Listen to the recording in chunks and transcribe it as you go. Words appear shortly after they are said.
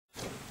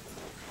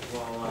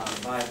Well,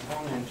 my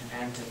opponent,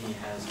 Anthony,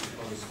 has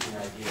proposed three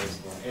ideas.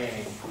 Well,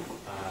 A,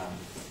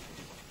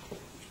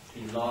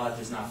 the law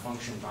does not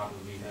function properly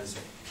because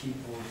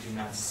people do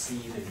not see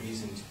the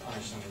reason to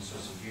punish someone so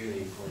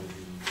severely for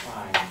the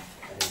crime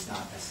that is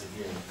not as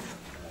severe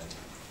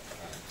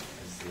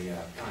as the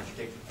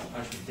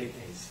punishment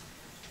dictates.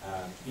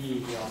 B,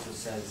 he also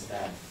says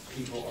that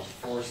people are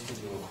forced to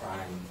do a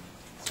crime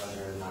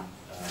whether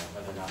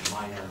or not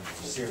minor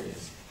or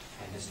serious.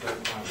 And his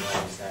third point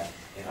was that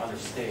in other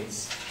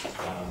states,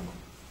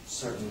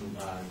 certain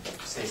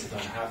states that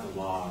don't have the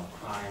law,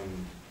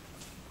 violent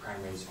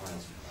crime rates aren't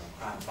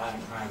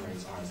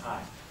as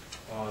high.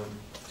 Well,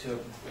 to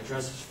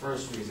address his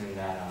first reason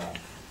that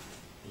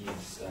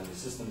the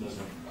system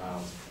doesn't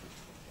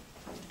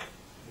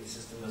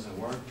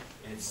work,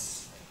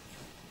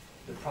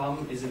 the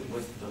problem isn't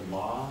with the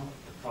law.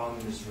 The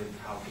problem is with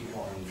how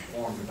people are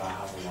informed about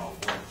how the law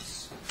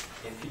works.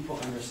 If people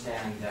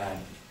understand that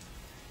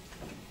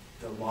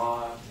the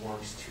law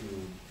works to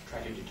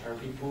try to deter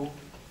people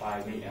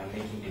by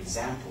making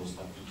examples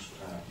of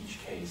each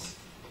case,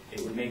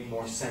 it would make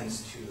more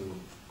sense to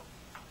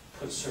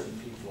put certain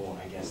people,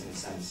 I guess in a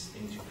sense,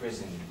 into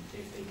prison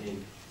if they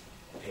did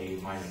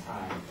a minor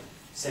crime.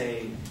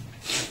 Say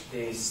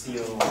they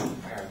steal a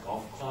pair of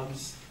golf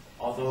clubs,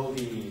 although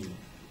the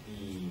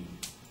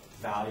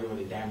value or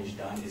the damage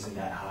done isn't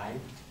that high,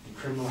 the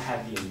criminal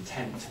had the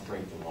intent to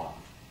break the law.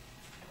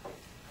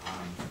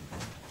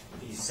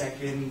 The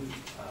second,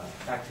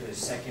 back to the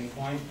second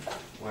point,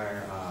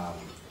 where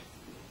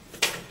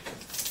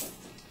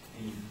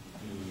the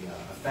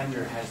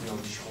offender has no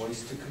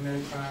choice to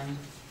commit a crime,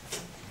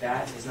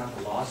 that is not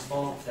the law's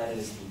fault, that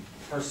is the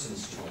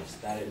person's choice.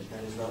 That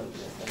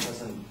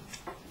doesn't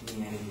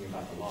mean anything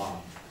about the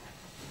law.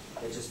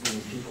 It just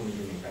means people need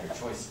to make better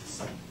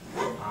choices.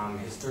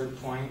 His third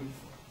point,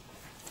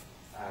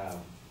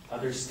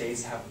 other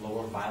states have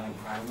lower violent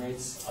crime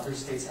rates. Other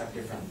states have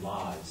different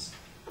laws.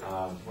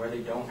 Where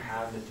they don't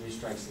have the three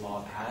strikes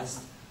law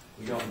passed,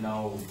 we don't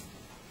know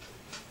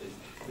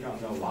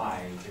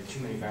why. There are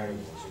too many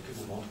variables. There could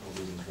be multiple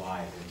reasons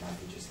why. There might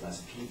be just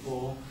less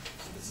people.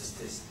 The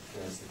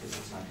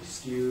statistics might be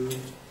skewed.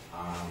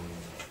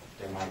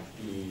 There might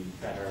be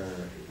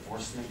better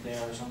enforcement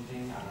there or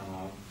something. I don't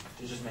know.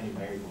 There's just many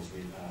variables.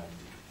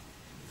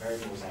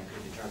 Variables that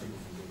could deter people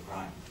from doing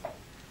crime.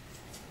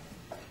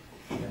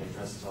 That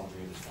addresses all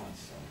three of these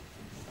points. So.